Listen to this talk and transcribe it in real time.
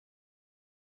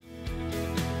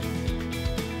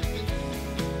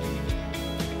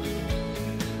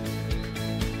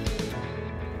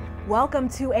Welcome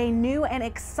to a new and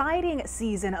exciting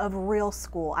season of Real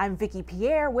School. I'm Vicki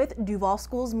Pierre with Duval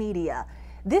Schools Media.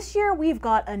 This year we've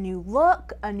got a new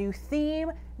look, a new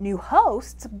theme, new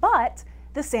hosts, but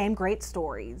the same great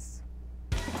stories.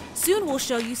 Soon we'll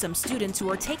show you some students who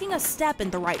are taking a step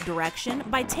in the right direction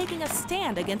by taking a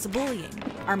stand against bullying.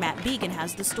 Our Matt Began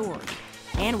has the story.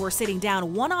 And we're sitting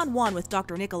down one-on-one with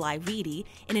Dr. Nikolai Vitti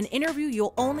in an interview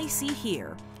you'll only see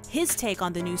here. His take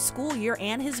on the new school year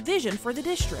and his vision for the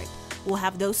district. We'll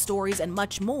have those stories and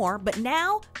much more, but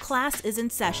now class is in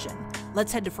session.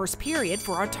 Let's head to first period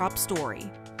for our top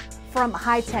story. From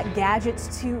high-tech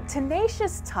gadgets to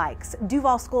tenacious tykes,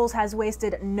 Duval Schools has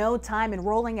wasted no time in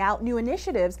rolling out new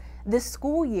initiatives this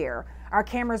school year. Our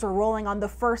cameras are rolling on the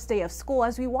first day of school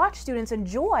as we watch students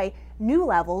enjoy new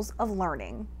levels of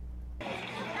learning.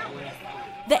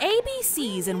 The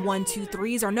ABCs and 1, 2,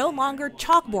 3s are no longer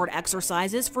chalkboard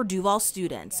exercises for Duval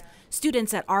students.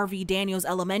 Students at R.V. Daniels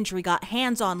Elementary got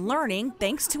hands-on learning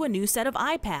thanks to a new set of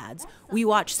iPads. We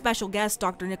watched special guest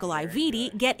Dr. Nikolai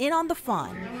Vitti get in on the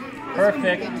fun.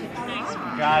 Perfect.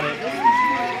 Got it.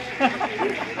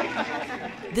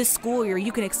 This school year,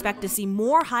 you can expect to see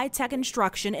more high-tech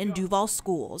instruction in Duval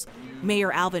schools.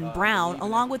 Mayor Alvin Brown,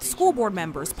 along with school board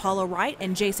members Paula Wright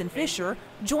and Jason Fisher,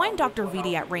 joined Dr.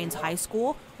 Vitti at Rains High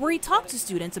School, where he talked to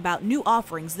students about new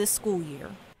offerings this school year.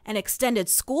 An extended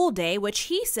school day, which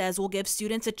he says will give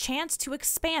students a chance to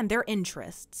expand their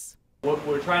interests. What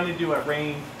we're trying to do at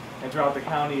Rains and throughout the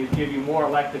county is give you more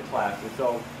elective classes.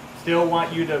 So still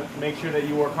want you to make sure that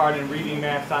you work hard in reading,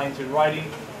 math, science, and writing.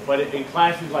 But in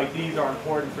classes like these are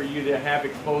important for you to have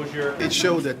exposure. It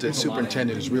showed that the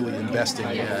superintendent is really investing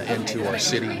into our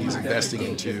city. He's investing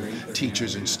into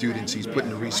teachers and students. He's putting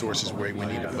the resources where we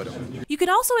need to put them. You can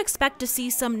also expect to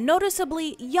see some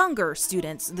noticeably younger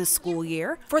students this school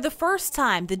year. For the first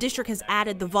time, the district has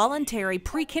added the voluntary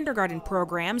pre-kindergarten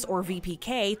programs, or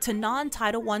VPK, to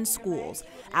non-Title I schools.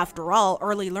 After all,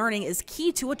 early learning is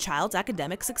key to a child's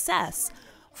academic success.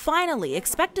 Finally,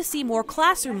 expect to see more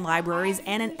classroom libraries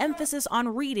and an emphasis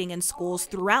on reading in schools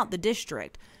throughout the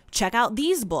district. Check out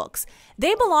these books.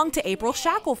 They belong to April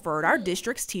Shackelford, our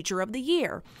district's Teacher of the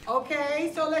Year.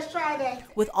 Okay, so let's try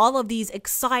that. With all of these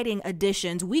exciting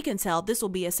additions, we can tell this will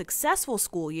be a successful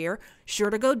school year, sure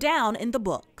to go down in the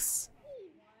books.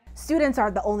 Students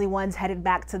aren't the only ones headed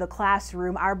back to the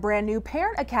classroom. Our brand new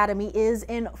Parent Academy is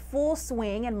in full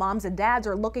swing, and moms and dads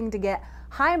are looking to get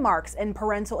high marks in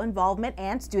parental involvement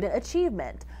and student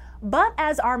achievement. But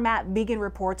as our Matt Began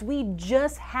reports, we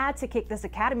just had to kick this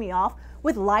academy off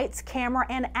with lights, camera,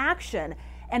 and action.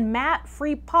 And Matt,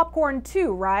 free popcorn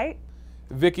too, right?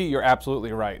 Vicki, you're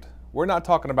absolutely right. We're not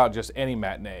talking about just any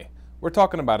matinee. We're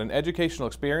talking about an educational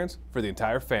experience for the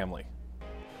entire family.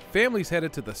 Families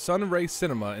headed to the Sunray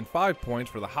Cinema in 5 Points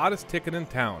for the hottest ticket in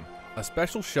town, a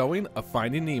special showing of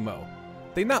Finding Nemo.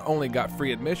 They not only got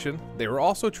free admission, they were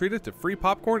also treated to free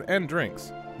popcorn and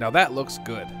drinks. Now that looks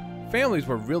good. Families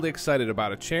were really excited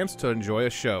about a chance to enjoy a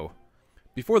show.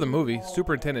 Before the movie,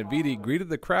 Superintendent Vitti greeted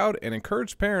the crowd and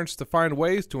encouraged parents to find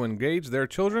ways to engage their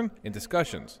children in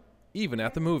discussions, even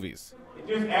at the movies.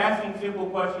 Just asking simple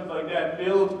questions like that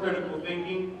builds critical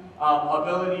thinking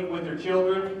ability with their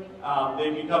children. They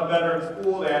become better in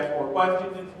school, they ask more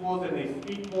questions in schools, and they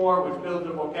speak more, which builds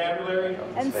their vocabulary.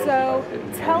 And so,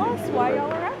 tell us why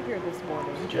y'all are out here this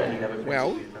morning.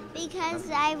 Well, because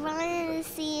I wanted to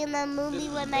see the movie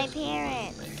with my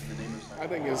parents. I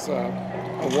think it's a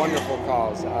wonderful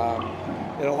cause.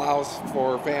 It allows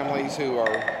for families who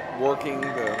are working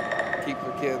to keep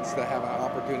their kids to have an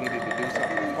opportunity to do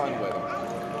something fun with them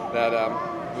that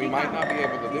we might not be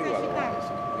able to do otherwise.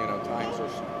 You know, times are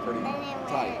pretty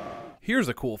tight. Here's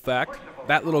a cool fact.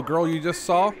 That little girl you just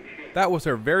saw, that was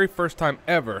her very first time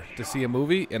ever to see a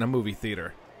movie in a movie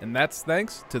theater. And that's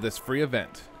thanks to this free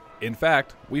event. In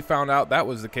fact, we found out that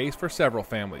was the case for several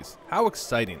families. How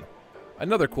exciting.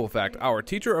 Another cool fact, our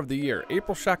Teacher of the Year,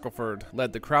 April Shackelford,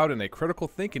 led the crowd in a critical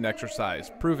thinking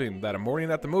exercise, proving that a morning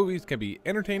at the movies can be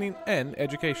entertaining and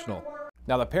educational.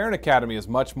 Now, the Parent Academy is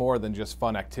much more than just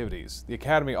fun activities. The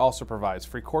Academy also provides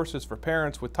free courses for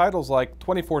parents with titles like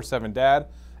 24/7 Dad,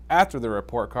 After the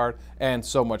Report Card, and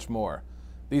so much more.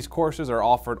 These courses are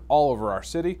offered all over our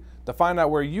city. To find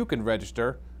out where you can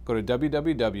register, go to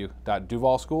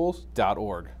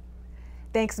www.duvalschools.org.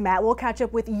 Thanks, Matt. We'll catch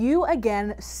up with you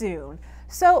again soon.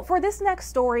 So for this next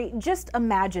story, just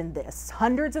imagine this.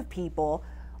 Hundreds of people,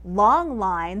 long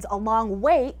lines, a long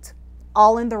wait,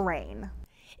 all in the rain.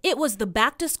 It was the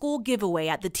back-to-school giveaway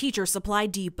at the Teacher Supply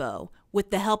Depot. With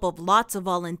the help of lots of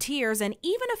volunteers and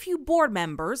even a few board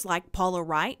members like Paula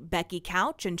Wright, Becky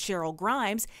Couch, and Cheryl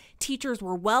Grimes, teachers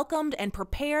were welcomed and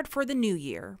prepared for the new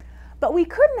year. But we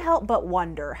couldn't help but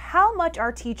wonder, how much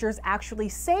are teachers actually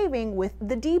saving with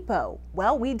the depot?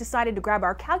 Well, we decided to grab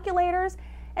our calculators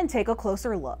and take a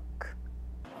closer look.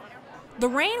 The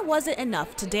rain wasn't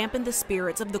enough to dampen the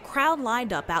spirits of the crowd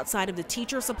lined up outside of the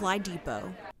Teacher Supply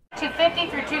Depot.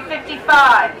 250 through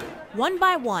 255. One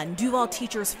by one, Duval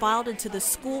teachers filed into the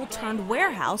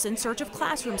school-turned-warehouse in search of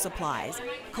classroom supplies,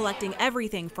 collecting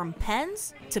everything from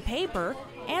pens to paper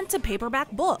and to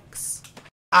paperback books.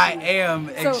 I am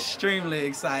extremely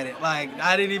excited. Like,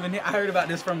 I heard about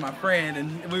this from my friend,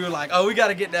 and we were like, oh, we got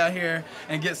to get down here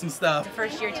and get some stuff.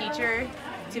 First-year teacher,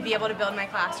 to be able to build my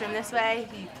classroom this way,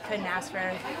 you couldn't ask for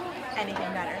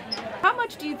anything better. How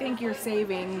much do you think you're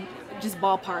saving, just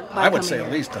ballpark? I would say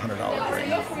at least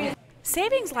 $100 range.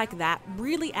 Savings like that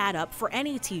really add up for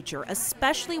any teacher,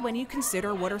 especially when you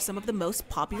consider what are some of the most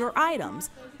popular items.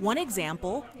 One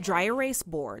example, dry erase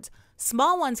boards.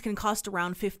 Small ones can cost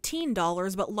around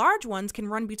 $15, but large ones can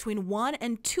run between $100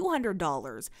 and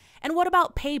 $200. And what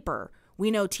about paper? We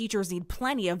know teachers need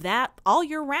plenty of that all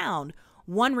year round.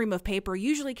 One ream of paper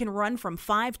usually can run from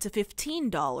 $5 to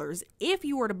 $15. If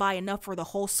you were to buy enough for the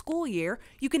whole school year,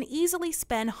 you can easily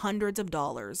spend hundreds of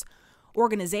dollars.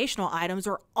 Organizational items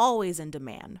are always in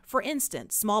demand. For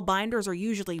instance, small binders are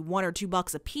usually $1 or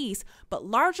 $2 a piece, but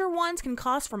larger ones can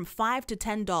cost from $5 to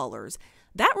 $10.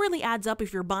 That really adds up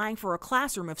if you're buying for a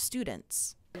classroom of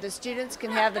students. The students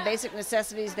can have the basic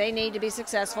necessities they need to be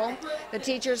successful. The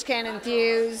teachers can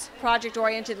infuse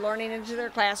project-oriented learning into their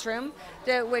classroom,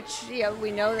 which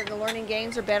we know that the learning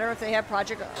gains are better if they have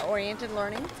project-oriented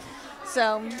learning.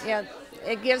 So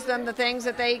it gives them the things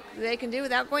that they can do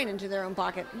without going into their own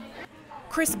pocket.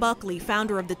 Chris Buckley,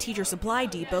 founder of the Teacher Supply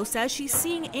Depot, says she's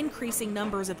seeing increasing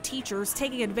numbers of teachers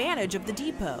taking advantage of the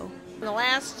depot. In the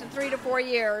last 3 to 4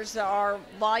 years, our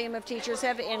volume of teachers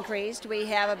have increased. We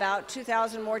have about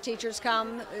 2,000 more teachers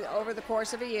come over the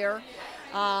course of a year.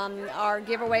 Our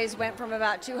giveaways went from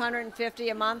about 250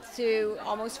 a month to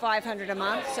almost 500 a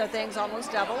month, so things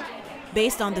almost doubled.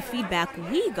 Based on the feedback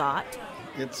we got,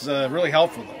 it's really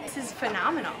helpful. This is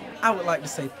phenomenal. I would like to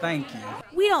say thank you.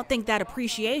 We don't think that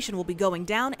appreciation will be going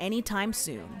down anytime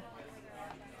soon.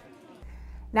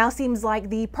 Now seems like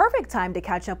the perfect time to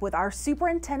catch up with our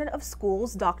Superintendent of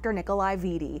Schools, Dr. Nikolai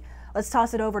Vitti. Let's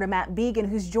toss it over to Matt Began,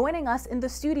 who's joining us in the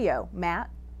studio. Matt?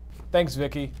 Thanks,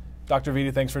 Vicki. Dr.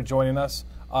 Vitti, thanks for joining us.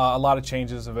 A lot of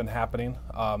changes have been happening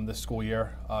this school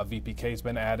year. VPK has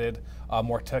been added,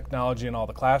 more technology in all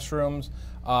the classrooms,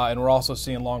 and we're also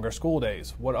seeing longer school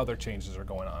days. What other changes are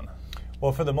going on?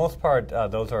 Well, for the most part,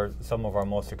 those are some of our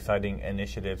most exciting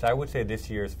initiatives. I would say this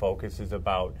year's focus is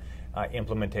about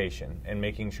implementation and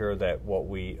making sure that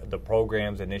the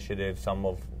programs, initiatives, some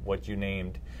of what you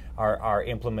named, are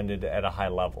implemented at a high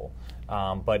level.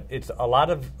 But it's a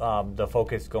lot of the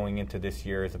focus going into this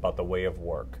year is about the way of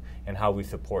work and how we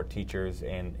support teachers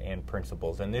and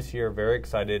principals. And this year, very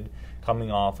excited,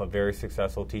 coming off a very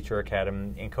successful teacher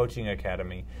academy and coaching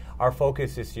academy. Our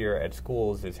focus this year at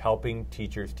schools is helping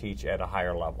teachers teach at a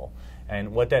higher level.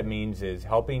 And what that means is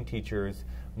helping teachers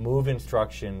move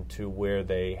instruction to where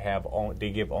they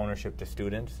give ownership to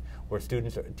students, where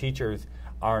teachers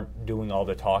aren't doing all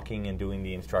the talking and doing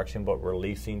the instruction, but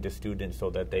releasing to students so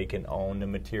that they can own the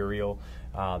material,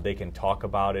 they can talk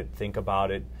about it, think about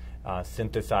it,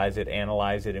 synthesize it,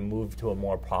 analyze it, and move to a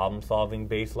more problem-solving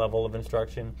based level of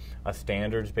instruction, a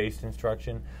standards-based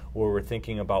instruction, where we're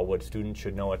thinking about what students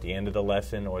should know at the end of the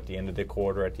lesson or at the end of the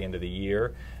quarter, at the end of the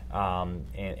year,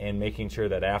 and making sure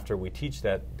that after we teach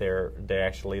that, they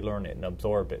actually learn it and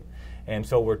absorb it. And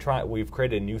so we've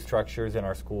created new structures in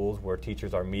our schools where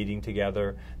teachers are meeting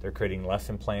together, they're creating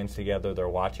lesson plans together, they're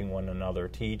watching one another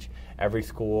teach. Every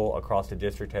school across the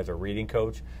district has a reading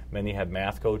coach. Many have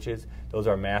math coaches. Those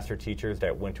are master teachers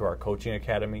that went to our coaching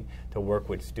academy to work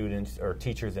with students or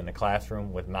teachers in the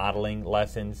classroom with modeling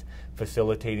lessons,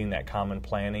 facilitating that common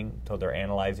planning. So they're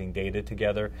analyzing data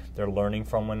together, they're learning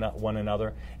from one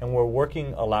another. And we're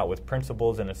working a lot with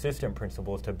principals and assistant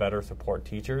principals to better support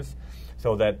teachers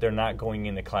so that they're not going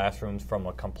into classrooms from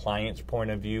a compliance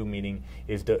point of view, meaning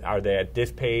are they at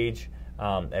this page,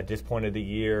 at this point of the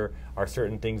year, are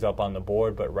certain things up on the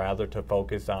board, but rather to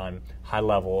focus on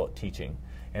high-level teaching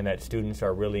and that students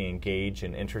are really engaged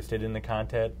and interested in the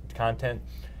content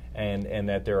and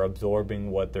that they're absorbing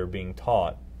what they're being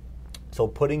taught. So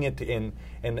putting it in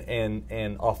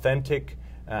authentic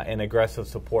and aggressive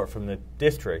support from the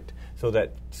district so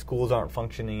that schools aren't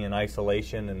functioning in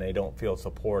isolation and they don't feel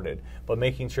supported, but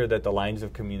making sure that the lines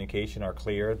of communication are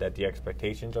clear, that the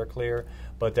expectations are clear,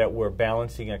 but that we're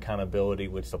balancing accountability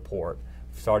with support,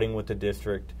 starting with the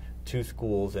district to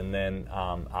schools and then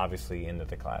obviously into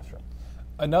the classroom.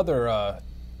 Another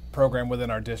program within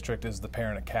our district is the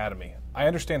Parent Academy. I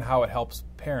understand how it helps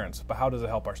parents, but how does it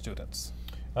help our students?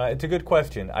 It's a good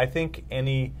question. I think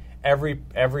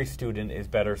every student is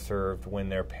better served when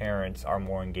their parents are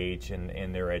more engaged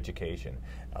in their education.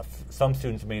 Some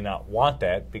students may not want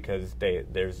that because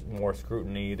there's more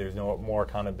scrutiny, there's more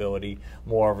accountability,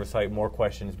 more oversight, more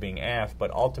questions being asked,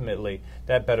 but ultimately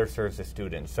that better serves the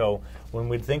student. So when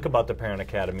we think about the Parent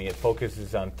Academy, it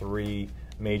focuses on three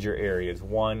major areas.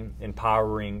 One,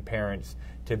 empowering parents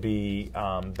to be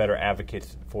better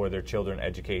advocates for their children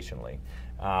educationally.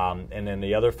 And then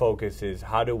the other focus is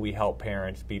how do we help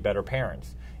parents be better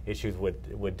parents? Issues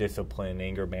with discipline,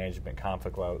 anger management,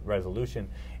 conflict resolution.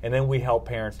 And then we help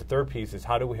parents, the third piece is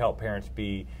how do we help parents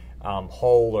be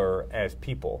wholer as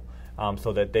people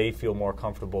so that they feel more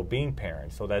comfortable being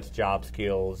parents. So that's job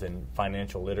skills and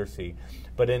financial literacy.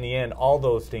 But in the end, all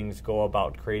those things go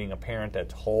about creating a parent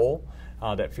that's whole,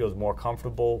 that feels more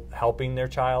comfortable helping their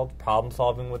child, problem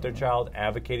solving with their child,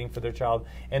 advocating for their child,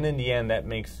 and in the end that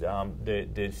makes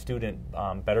the student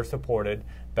better supported,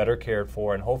 better cared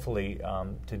for, and hopefully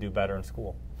to do better in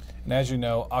school. And as you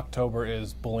know, October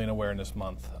is Bullying Awareness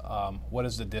Month. What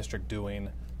is the district doing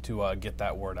to get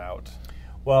that word out?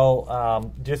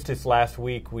 Well, just this last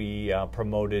week we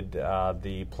promoted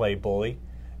the Play Bully,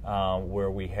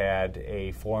 where we had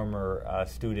a former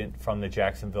student from the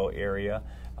Jacksonville area.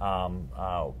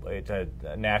 It's a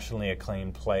nationally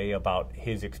acclaimed play about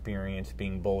his experience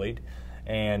being bullied.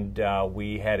 And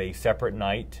we had a separate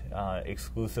night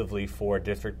exclusively for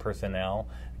district personnel,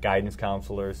 guidance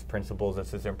counselors, principals,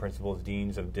 assistant principals,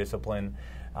 deans of discipline,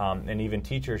 and even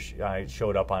teachers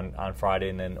showed up on Friday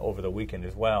and then over the weekend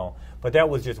as well. But that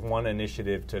was just one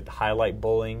initiative to highlight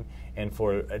bullying and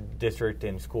for district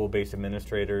and school-based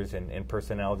administrators and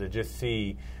personnel to just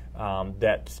see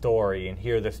that story and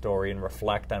hear the story and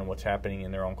reflect on what's happening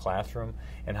in their own classroom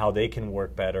and how they can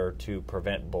work better to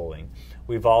prevent bullying.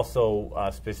 We've also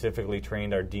specifically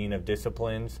trained our Dean of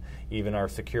Disciplines, even our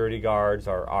security guards,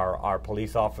 our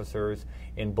police officers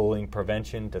in bullying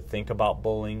prevention to think about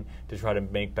bullying, to try to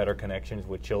make better connections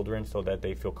with children so that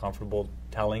they feel comfortable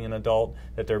telling an adult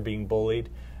that they're being bullied.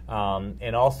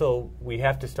 And also we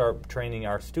have to start training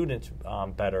our students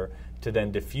better to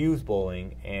then diffuse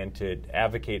bullying and to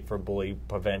advocate for bully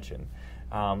prevention.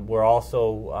 We're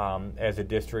also, as a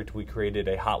district, we created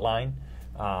a hotline,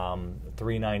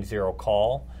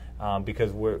 390-CALL,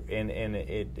 because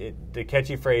the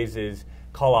catchy phrase is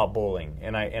call out bullying.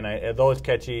 And although it's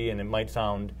catchy and it might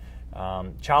sound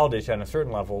childish on a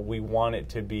certain level, we want it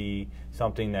to be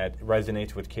something that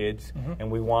resonates with kids, and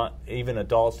we want even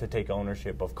adults to take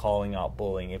ownership of calling out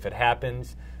bullying. If it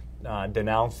happens,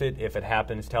 denounce it. If it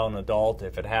happens, tell an adult.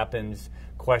 If it happens,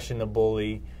 question the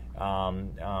bully,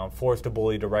 force the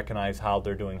bully to recognize how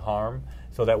they're doing harm,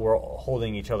 so that we're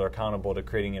holding each other accountable to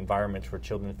creating environments where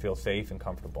children feel safe and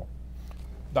comfortable.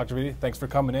 Dr. Beatty, thanks for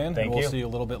coming in. Thank you. We'll see you a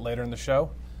little bit later in the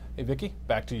show. Hey, Vicki,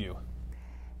 back to you.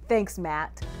 Thanks,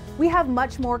 Matt. We have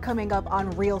much more coming up on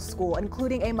Real School,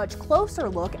 including a much closer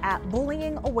look at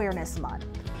Bullying Awareness Month.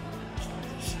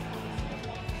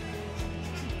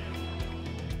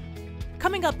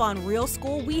 Coming up on Real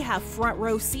School, we have front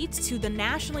row seats to the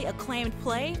nationally acclaimed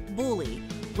play, Bully,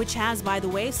 which has, by the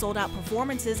way, sold out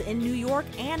performances in New York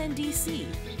and in D.C.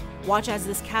 Watch as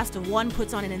this cast of one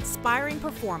puts on an inspiring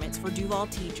performance for Duval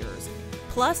teachers.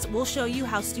 Plus, we'll show you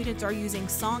how students are using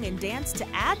song and dance to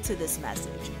add to this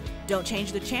message. Don't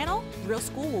change the channel. Real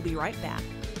School will be right back.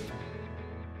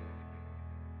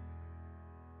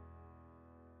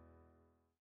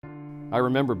 I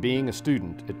remember being a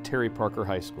student at Terry Parker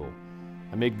High School.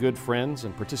 I made good friends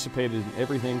and participated in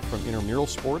everything from intramural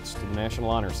sports to the National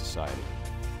Honor Society.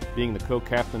 Being the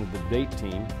co-captain of the debate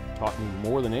team taught me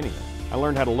more than anything. I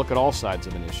learned how to look at all sides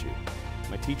of an issue.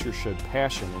 My teachers showed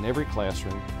passion in every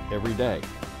classroom, every day,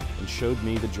 and showed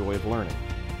me the joy of learning.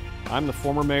 I'm the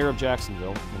former mayor of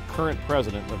Jacksonville and current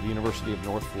president of the University of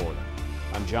North Florida.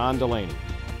 I'm John Delaney,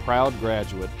 a proud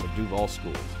graduate of Duval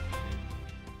Schools.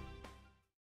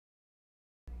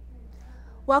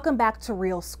 Welcome back to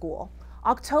Real School.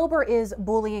 October is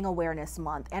Bullying Awareness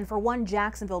Month, and for one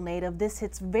Jacksonville native, this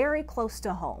hits very close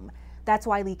to home. That's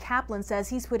why Lee Kaplan says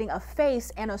he's putting a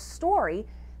face and a story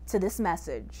to this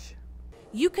message.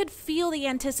 You could feel the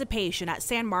anticipation at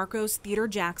San Marcos Theater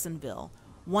Jacksonville.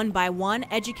 One by one,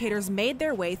 educators made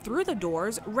their way through the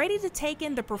doors, ready to take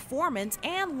in the performance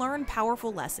and learn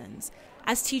powerful lessons.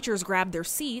 As teachers grabbed their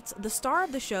seats, the star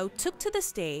of the show took to the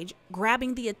stage,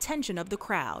 grabbing the attention of the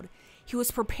crowd. He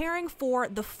was preparing for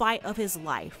the fight of his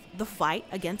life, the fight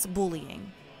against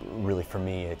bullying. Really for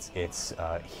me, it's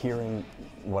hearing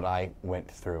what I went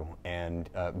through and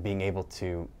being able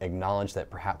to acknowledge that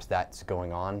perhaps that's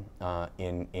going on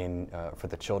for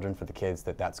the children, for the kids,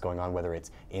 that's going on, whether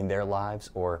it's in their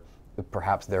lives or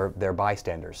perhaps they're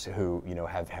bystanders who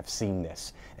have seen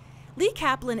this. Lee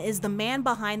Kaplan is the man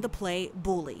behind the play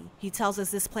Bully. He tells us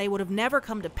this play would have never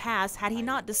come to pass had he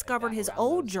not discovered his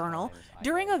old journal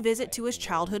during a visit to his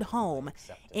childhood home.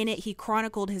 In it, he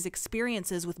chronicled his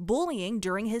experiences with bullying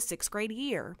during his 6th grade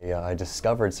year. Yeah, I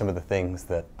discovered some of the things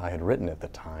that I had written at the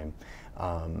time,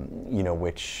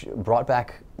 which brought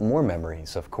back more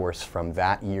memories, of course, from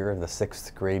that year, the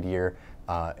 6th grade year,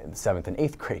 the 7th and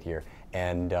 8th grade year,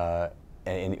 and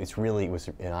it was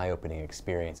an eye-opening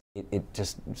experience. It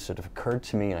just sort of occurred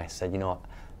to me, and I said,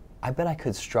 I bet I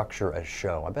could structure a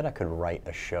show. I bet I could write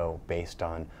a show based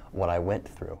on what I went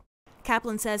through.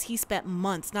 Kaplan says he spent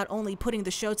months not only putting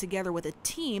the show together with a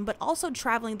team, but also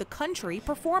traveling the country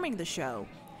performing the show.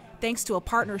 Thanks to a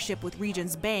partnership with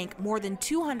Regions Bank, more than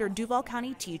 200 Duval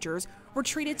County teachers were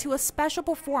treated to a special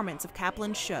performance of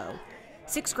Kaplan's show.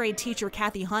 6th grade teacher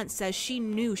Kathy Hunt says she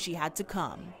knew she had to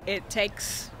come. It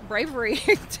takes bravery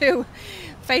to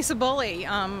face a bully.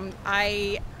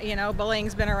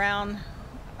 Bullying's been around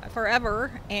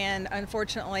forever, and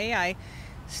unfortunately I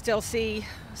still see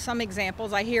some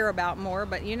examples. I hear about more,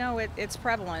 but it's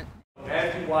prevalent.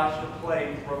 As you watch the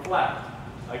play, reflect.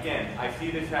 Again, I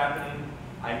see this happening.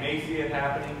 I may see it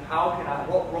happening.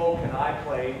 What role can I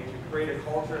play to create a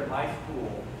culture in my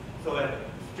school so that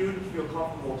students feel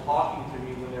comfortable talking to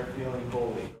me when they're feeling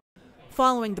bullied?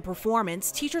 Following the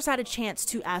performance, teachers had a chance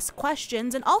to ask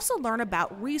questions and also learn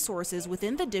about resources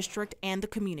within the district and the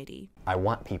community. I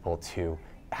want people to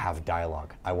have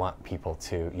dialogue. I want people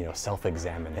to,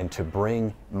 self-examine and to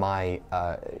bring my,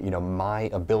 my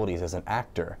abilities as an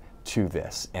actor to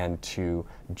this and to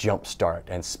jumpstart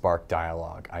and spark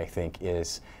dialogue. I think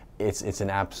it's an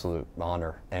absolute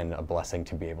honor and a blessing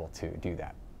to be able to do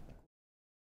that.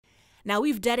 Now,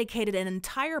 we've dedicated an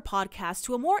entire podcast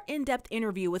to a more in-depth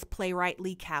interview with playwright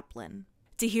Lee Kaplan.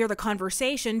 To hear the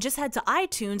conversation, just head to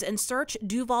iTunes and search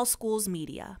Duval Schools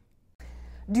Media.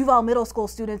 Duval Middle School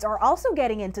students are also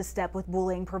getting into step with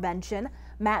bullying prevention.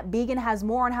 Matt Began has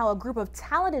more on how a group of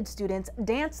talented students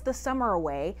danced the summer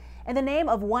away in the name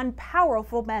of one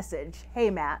powerful message. Hey,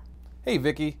 Matt. Hey,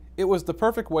 Vicki. It was the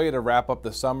perfect way to wrap up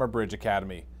the Summer Bridge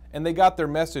Academy, and they got their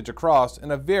message across in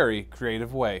a very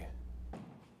creative way.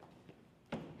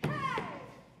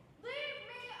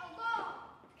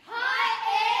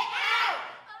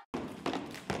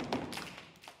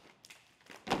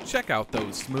 Check out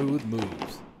those smooth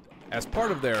moves. As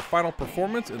part of their final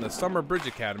performance in the Summer Bridge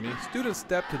Academy, students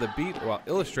stepped to the beat while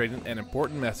illustrating an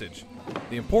important message: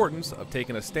 the importance of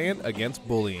taking a stand against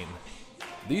bullying.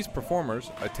 These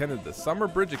performers attended the Summer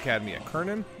Bridge Academy at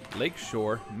Kernan,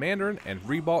 Lakeshore, Mandarin, and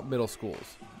Ribault Middle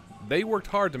Schools. They worked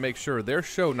hard to make sure their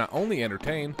show not only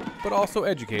entertained, but also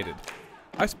educated.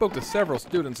 I spoke to several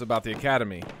students about the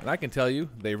Academy, and I can tell you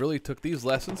they really took these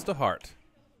lessons to heart.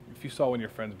 If you saw one of your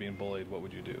friends being bullied, what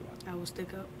would you do? I would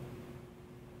stick up.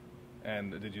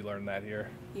 And did you learn that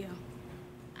here? Yeah.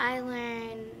 I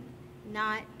learned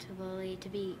not to bully, to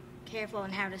be careful on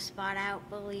how to spot out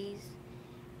bullies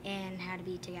and how to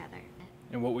be together.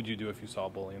 And what would you do if you saw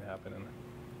bullying happening?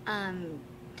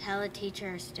 Tell a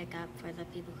teacher or stick up for the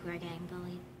people who are getting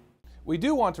bullied. We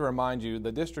do want to remind you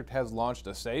the district has launched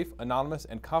a safe, anonymous,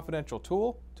 and confidential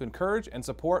tool to encourage and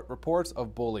support reports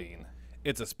of bullying.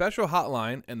 It's a special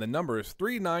hotline, and the number is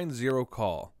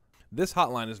 390-CALL. This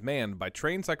hotline is manned by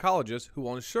trained psychologists who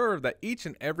will ensure that each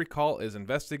and every call is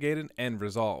investigated and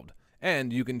resolved.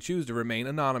 And you can choose to remain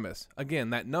anonymous. Again,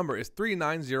 that number is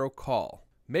 390-CALL.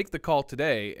 Make the call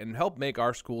today and help make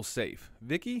our schools safe.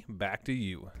 Vicki, back to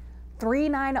you.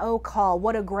 390-CALL.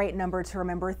 What a great number to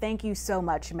remember. Thank you so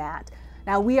much, Matt.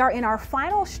 Now we are in our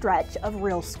final stretch of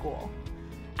Real School.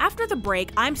 After the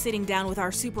break, I'm sitting down with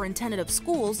our superintendent of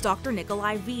schools, Dr.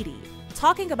 Nikolai Vitti,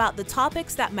 talking about the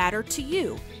topics that matter to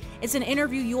you. It's an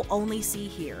interview you'll only see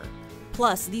here.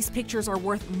 Plus, these pictures are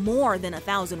worth more than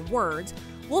 1,000 words.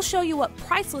 We'll show you what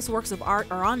priceless works of art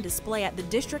are on display at the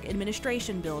District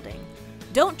Administration Building.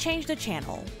 Don't change the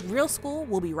channel. Real School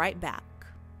will be right back.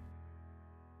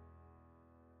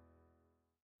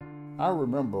 I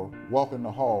remember walking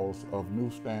the halls of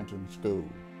New Stanton School,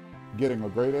 getting a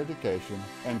great education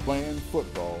and playing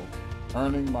football.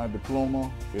 Earning my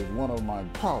diploma is one of my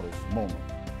proudest moments.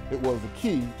 It was the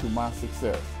key to my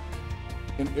success.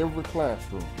 In every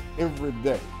classroom, every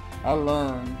day, I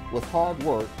learned with hard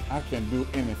work I can do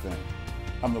anything.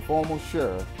 I'm the former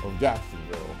sheriff of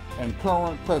Jacksonville and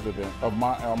current president of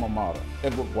my alma mater,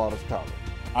 Edward Waters College.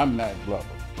 I'm Nat Glover.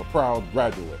 a proud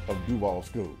graduate of Duval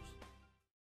Schools.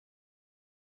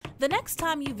 The next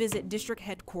time you visit district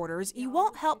headquarters, you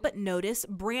won't help but notice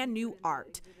brand new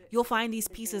art. You'll find these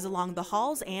pieces along the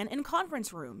halls and in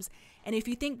conference rooms. And if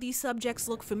you think these subjects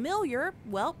look familiar,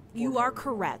 well, you are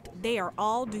correct. They are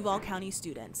all Duval County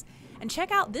students. And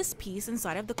check out this piece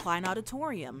inside of the Klein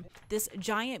Auditorium. This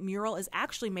giant mural is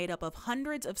actually made up of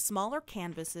hundreds of smaller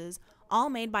canvases, all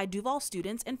made by Duval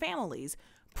students and families.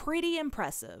 Pretty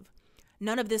impressive.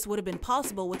 None of this would have been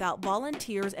possible without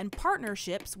volunteers and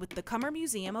partnerships with the Cummer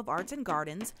Museum of Arts and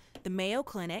Gardens, the Mayo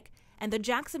Clinic, and the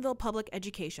Jacksonville Public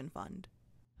Education Fund.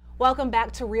 Welcome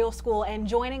back to Real School, and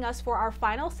joining us for our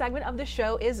final segment of the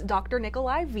show is Dr.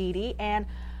 Nikolai Vitti. And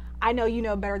I know you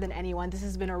know better than anyone, this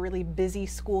has been a really busy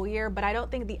school year, but I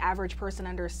don't think the average person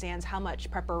understands how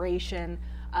much preparation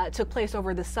took place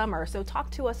over the summer. So talk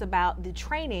to us about the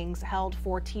trainings held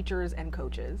for teachers and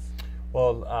coaches.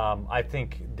 Well, I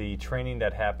think the training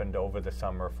that happened over the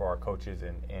summer for our coaches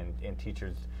and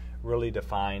teachers really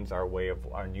defines our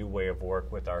new way of work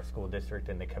with our school district,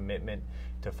 and the commitment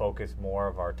to focus more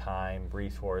of our time,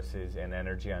 resources, and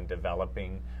energy on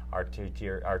developing our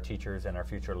teachers and our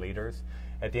future leaders.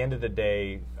 At the end of the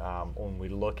day, when we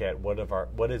look at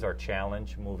what is our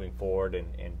challenge moving forward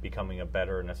and becoming a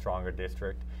better and a stronger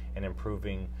district and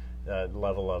improving the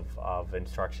level of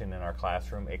instruction in our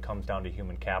classroom, it comes down to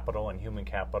human capital, and human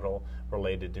capital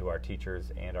related to our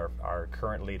teachers and our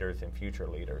current leaders and future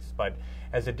leaders. But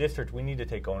as a district, we need to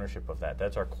take ownership of that.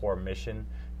 That's our core mission,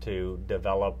 to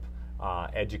develop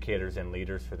educators and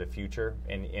leaders for the future,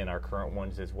 and in our current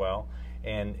ones as well.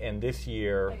 And this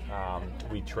year,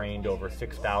 we trained over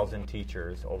 6,000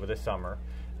 teachers over the summer,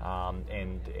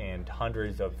 and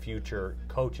hundreds of future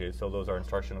coaches. So those are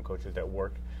instructional coaches that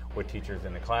work with teachers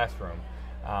in the classroom.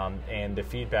 And the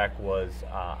feedback was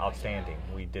outstanding.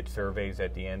 We did surveys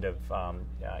at the end of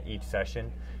each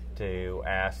session to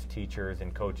ask teachers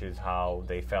and coaches how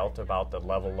they felt about the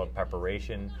level of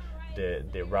preparation,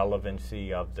 the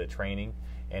relevancy of the training,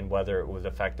 and whether it was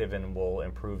effective and will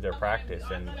improve their practice.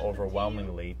 And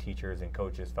overwhelmingly, teachers and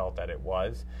coaches felt that it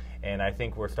was. And I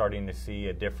think we're starting to see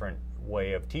a different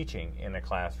way of teaching in a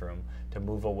classroom, to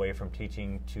move away from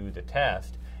teaching to the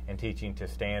test and teaching to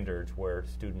standards, where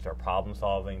students are problem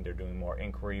solving, they're doing more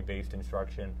inquiry-based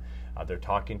instruction, they're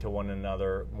talking to one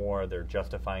another more, they're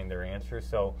justifying their answers.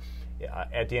 So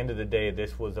at the end of the day,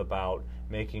 this was about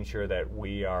making sure that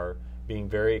we are being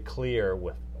very clear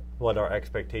with what our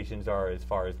expectations are as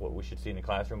far as what we should see in the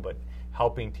classroom, but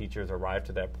helping teachers arrive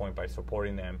to that point by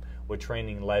supporting them with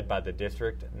training led by the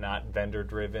district, not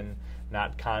vendor-driven,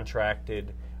 not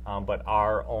contracted, but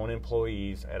our own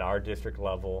employees at our district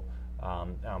level,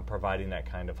 providing that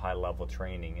kind of high-level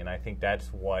training. And I think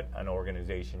that's what an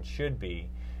organization should be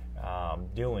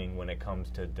doing when it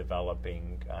comes to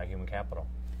developing human capital.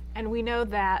 And we know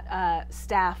that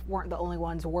staff weren't the only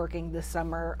ones working this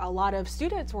summer. A lot of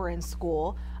students were in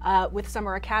school with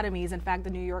summer academies. In fact, the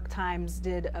New York Times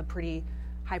did a pretty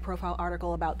high-profile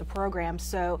article about the program.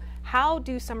 So how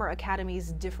do summer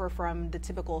academies differ from the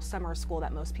typical summer school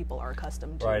that most people are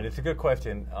accustomed to? Right, it's a good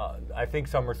question. I think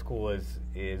summer school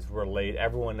is related.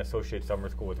 Everyone associates summer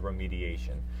school with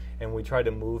remediation. And we try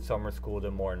to move summer school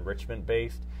to more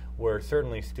enrichment-based, where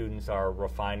certainly students are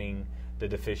refining the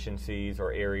deficiencies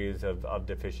or areas of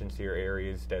deficiency or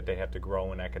areas that they have to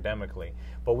grow in academically.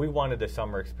 But we wanted the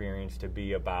summer experience to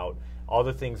be about all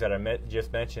the things that I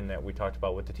just mentioned that we talked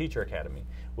about with the Teacher Academy,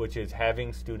 which is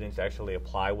having students actually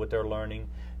apply what they're learning,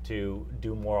 to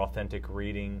do more authentic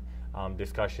reading,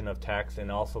 discussion of text,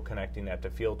 and also connecting that to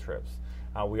field trips.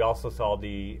 We also saw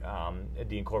the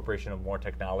incorporation of more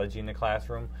technology in the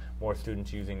classroom, more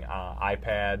students using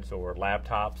iPads or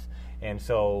laptops, and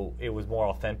so it was more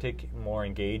authentic, more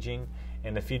engaging,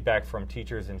 and the feedback from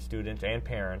teachers and students and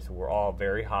parents were all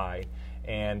very high.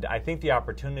 And I think the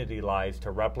opportunity lies to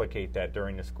replicate that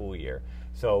during the school year.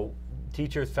 So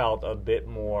teachers felt a bit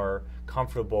more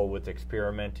comfortable with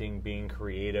experimenting, being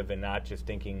creative, and not just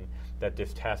thinking that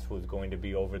this test was going to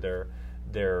be over their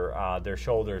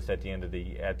shoulders at the end of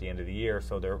the year.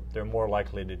 So they're more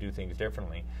likely to do things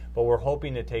differently. But we're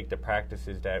hoping to take the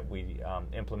practices that we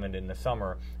implemented in the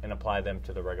summer and apply them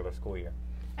to the regular school year.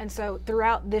 And so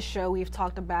throughout this show, we've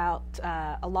talked about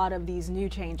a lot of these new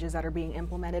changes that are being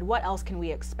implemented. What else can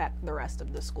we expect the rest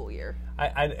of the school year?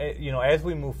 As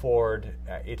we move forward,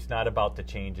 it's not about the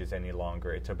changes any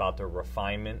longer. It's about the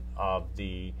refinement of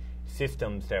the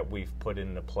systems that we've put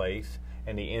into place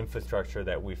and the infrastructure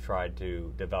that we've tried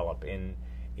to develop.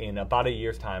 In about a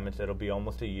year's time, it'll be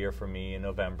almost a year for me in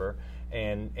November,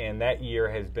 and that year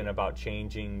has been about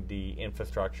changing the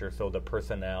infrastructure, so the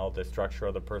personnel, the structure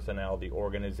of the personnel, the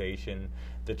organization,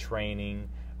 the training,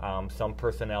 some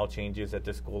personnel changes at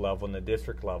the school level and the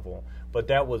district level, but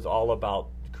that was all about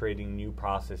creating new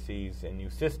processes and new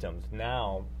systems.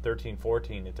 Now,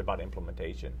 13-14, it's about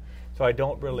implementation. So I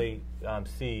don't really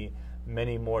see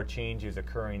many more changes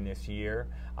occurring this year.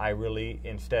 I really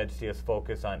instead see us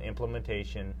focus on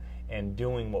implementation and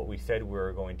doing what we said we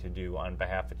were going to do on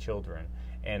behalf of children.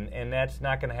 And that's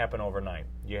not going to happen overnight.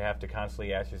 You have to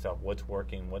constantly ask yourself what's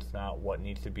working, what's not, what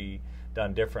needs to be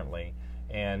done differently.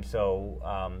 And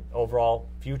so overall,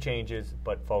 few changes,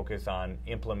 but focus on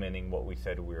implementing what we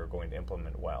said we were going to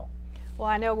implement well. Well,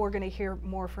 I know we're going to hear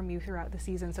more from you throughout the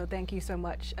season, so thank you so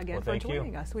much again for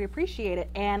joining us. We appreciate it.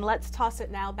 And let's toss it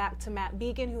now back to Matt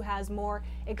Beacon, who has more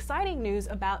exciting news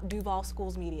about Duval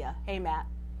Schools Media. Hey, Matt.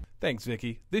 Thanks,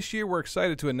 Vicki. This year, we're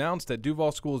excited to announce that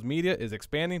Duval Schools Media is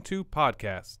expanding to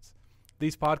podcasts.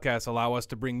 These podcasts allow us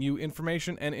to bring you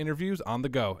information and interviews on the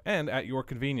go and at your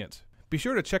convenience. Be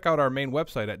sure to check out our main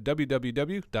website at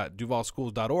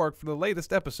www.duvalschools.org for the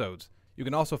latest episodes. You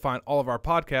can also find all of our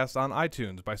podcasts on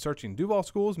iTunes by searching Duval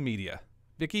Schools Media.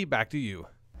 Vicki, back to you.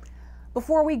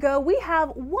 Before we go, we have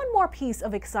one more piece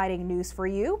of exciting news for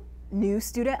you. New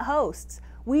student hosts.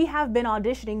 We have been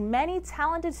auditioning many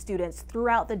talented students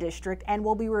throughout the district and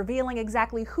will be revealing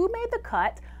exactly who made the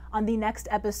cut on the next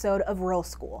episode of Real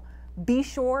School. Be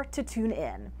sure to tune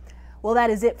in. Well, that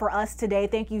is it for us today.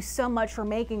 Thank you so much for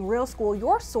making Real School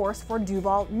your source for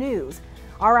Duval news.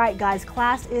 All right, guys,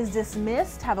 class is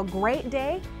dismissed. Have a great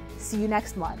day. See you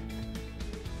next month.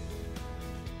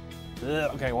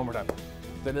 Okay, one more time.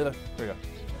 There we go.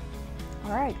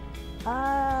 All right.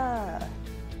 I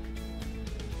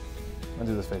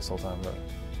do this face the whole time, but.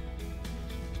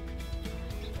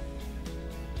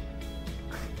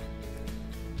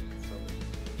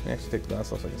 Let me actually take the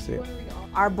glass off so I can see it.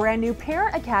 Our brand new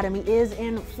Parent Academy is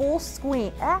in full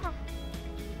swing.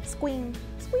 Squeam.